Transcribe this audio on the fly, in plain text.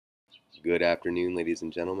Good afternoon, ladies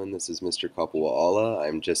and gentlemen. This is Mr. Kapawa'ala.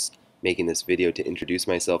 I'm just making this video to introduce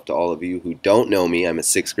myself to all of you who don't know me. I'm a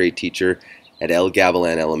 6th grade teacher at El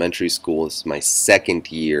Gavilan Elementary School. This is my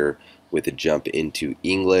second year with a jump into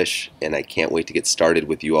English, and I can't wait to get started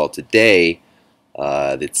with you all today.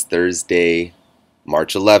 It's Thursday,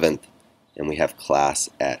 March 11th, and we have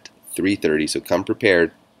class at 3:30, so come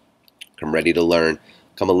prepared, come ready to learn,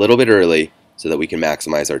 come a little bit early so that we can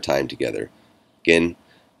maximize our time together. Again,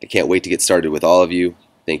 I can't wait to get started with all of you.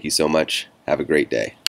 Thank you so much. Have a great day.